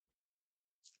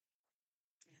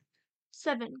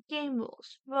7. Game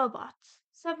Rules. Robots.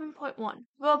 7.1.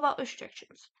 Robot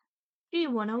Restrictions.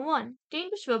 G101.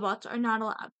 Dangerous robots are not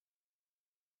allowed.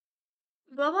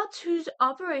 Robots whose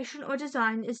operation or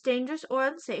design is dangerous or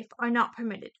unsafe are not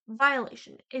permitted.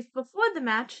 Violation. If before the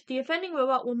match, the offending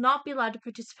robot will not be allowed to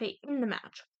participate in the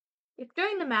match. If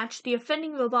during the match, the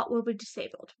offending robot will be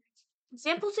disabled.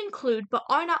 Examples include, but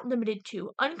are not limited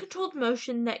to, uncontrolled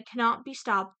motion that cannot be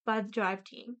stopped by the drive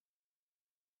team,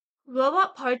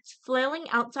 robot parts flailing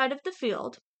outside of the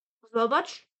field,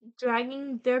 robots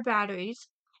dragging their batteries,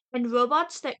 and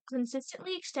robots that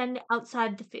consistently extend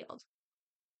outside the field.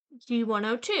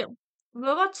 G102.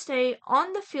 Robots stay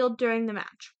on the field during the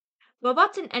match.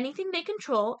 Robots and anything they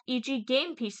control, e.g.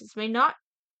 game pieces, may not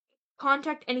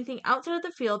contact anything outside of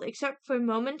the field except for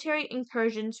momentary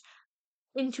incursions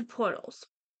into portals.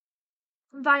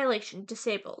 Violation.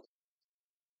 Disabled.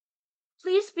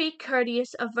 Please be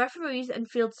courteous of referees and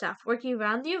field staff working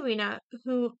around the arena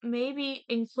who may be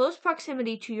in close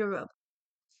proximity to your robot.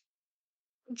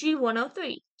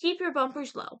 G103. Keep your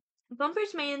bumpers low.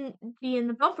 Bumpers may be in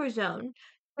the bumper zone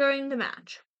during the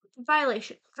match.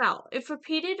 Violation. Foul. If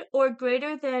repeated or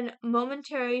greater than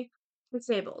momentary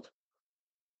disabled.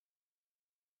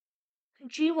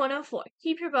 G104.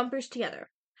 Keep your bumpers together.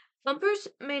 Bumpers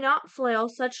may not flail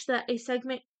such that a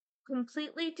segment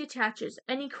completely detaches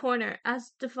any corner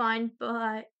as defined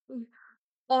by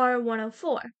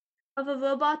R104 of a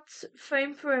robot's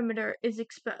frame perimeter is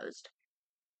exposed,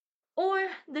 or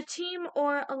the team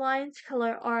or alliance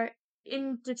color are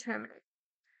indeterminate.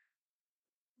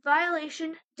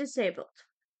 Violation. Disabled.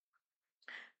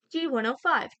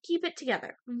 G105. Keep it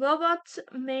together. Robots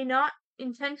may not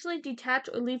intentionally detach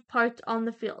or leave parts on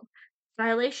the field.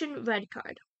 Violation. Red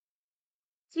card.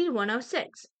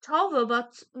 G106. Tall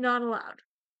robots not allowed.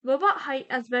 Robot height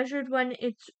as measured when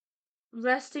it's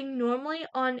resting normally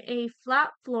on a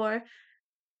flat floor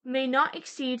may not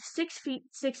exceed 6 feet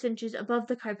 6 inches above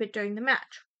the carpet during the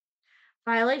match.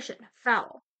 Violation.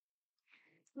 Foul.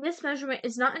 This measurement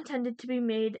is not intended to be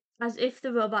made as if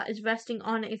the robot is resting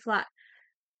on a flat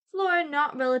floor,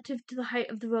 not relative to the height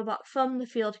of the robot from the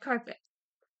field carpet.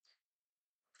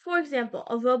 For example,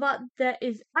 a robot that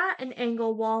is at an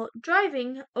angle while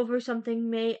driving over something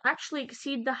may actually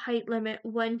exceed the height limit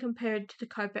when compared to the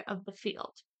carpet of the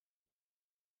field.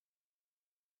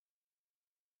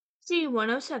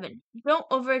 C107. Don't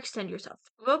overextend yourself.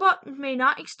 Robot may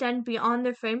not extend beyond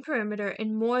their frame perimeter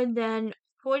in more than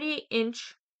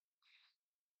 48-inch.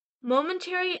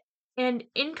 Momentary and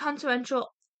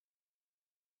inconsequential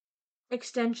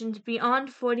extensions beyond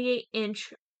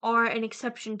 48-inch are an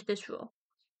exception to this rule.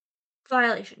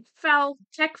 Violation. Foul.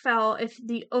 Tech foul if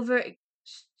the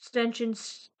overextension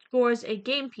scores a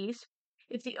game piece.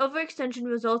 If the overextension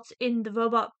results in the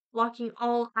robot blocking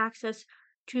all access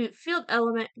to field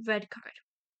element, red card.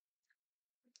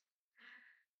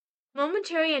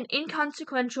 Momentary and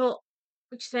inconsequential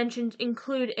extensions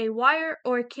include a wire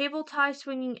or cable tie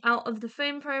swinging out of the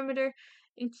frame perimeter,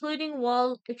 including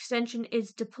while extension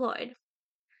is deployed.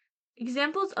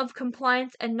 Examples of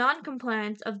compliance and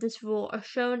non-compliance of this rule are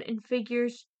shown in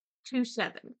figures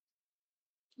 2-7.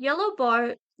 Yellow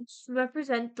bars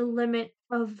represent the limit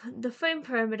of the frame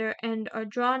perimeter and are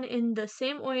drawn in the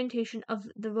same orientation of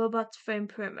the robot's frame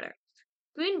perimeter.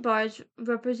 Green bars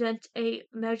represent a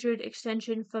measured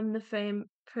extension from the frame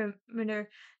perimeter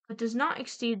but does not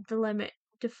exceed the limit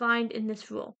defined in this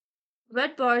rule.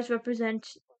 Red bars represent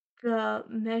the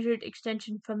measured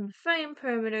extension from the frame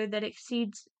perimeter that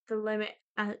exceeds the limit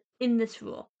in this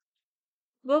rule.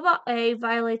 Robot A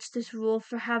violates this rule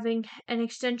for having an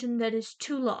extension that is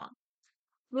too long.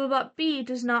 Robot B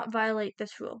does not violate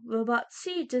this rule. Robot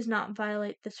C does not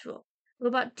violate this rule.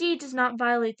 Robot D does not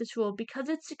violate this rule because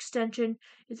its extension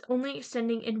is only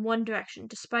extending in one direction,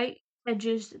 despite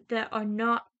edges that are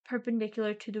not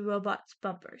perpendicular to the robot's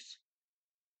bumpers.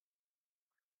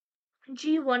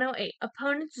 G108.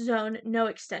 Opponent's zone, no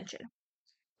extension.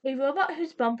 A robot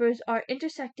whose bumpers are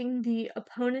intersecting the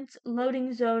opponent's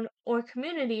loading zone or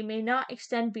community may not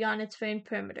extend beyond its frame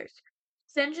perimeters.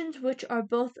 Extensions which are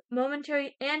both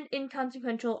momentary and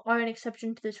inconsequential are an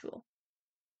exception to this rule.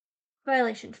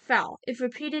 Violation. Foul. If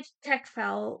repeated, tech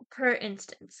foul per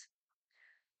instance.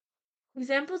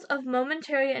 Examples of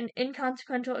momentary and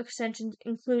inconsequential extensions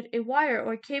include a wire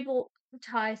or cable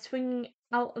tie swinging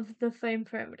out of the frame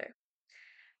perimeter.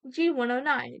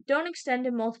 G109. Don't extend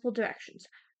in multiple directions.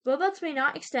 Robots may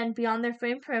not extend beyond their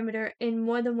frame perimeter in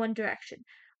more than one direction,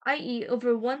 i.e.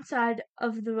 over one side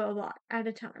of the robot at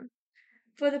a time.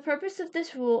 For the purpose of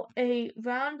this rule, a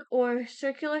round or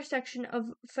circular section of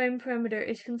frame perimeter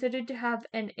is considered to have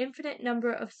an infinite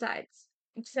number of sides,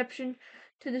 exception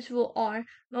to this rule are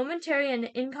momentary and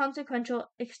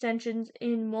inconsequential extensions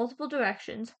in multiple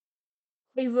directions,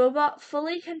 a robot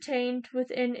fully contained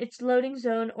within its loading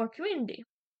zone or community.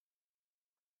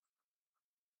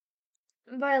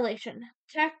 Violation.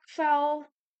 Tech foul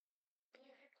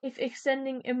if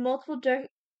extending in multiple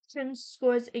directions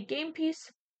scores a game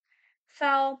piece.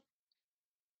 Foul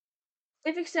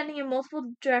if extending in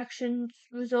multiple directions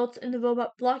results in the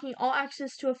robot blocking all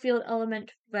access to a field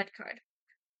element. Red card.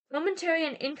 Momentary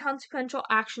and inconsequential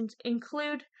actions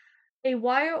include a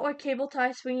wire or cable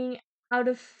tie swinging out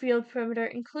of field perimeter,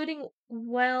 including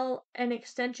while an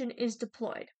extension is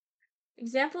deployed.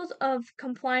 Examples of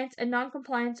compliance and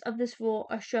non-compliance of this rule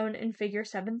are shown in Figure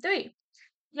 7.3.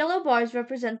 Yellow bars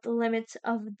represent the limits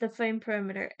of the frame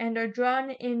perimeter and are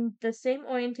drawn in the same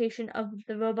orientation of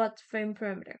the robot's frame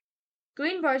perimeter.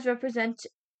 Green bars represent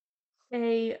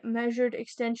a measured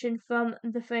extension from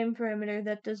the frame perimeter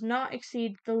that does not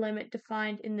exceed the limit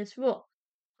defined in this rule.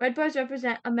 Red bars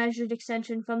represent a measured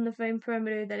extension from the frame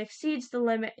perimeter that exceeds the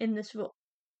limit in this rule.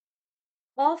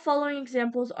 All following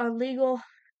examples are legal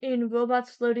in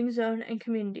robot's loading zone and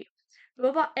community.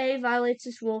 Robot A violates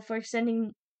this rule for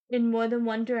extending in more than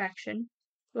one direction.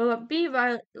 Robot B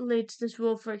violates this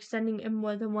rule for extending in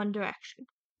more than one direction.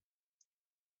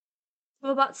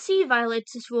 Robot C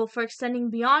violates this rule for extending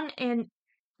beyond an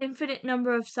infinite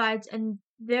number of sides, and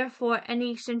therefore any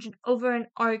extension over an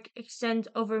arc extends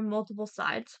over multiple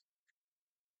sides.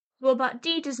 Robot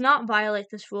D does not violate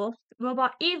this rule.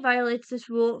 Robot E violates this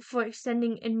rule for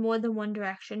extending in more than one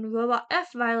direction. Robot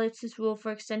F violates this rule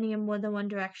for extending in more than one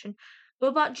direction.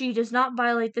 Robot G does not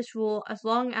violate this rule as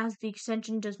long as the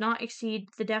extension does not exceed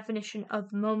the definition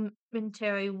of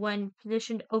momentary when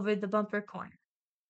positioned over the bumper corner.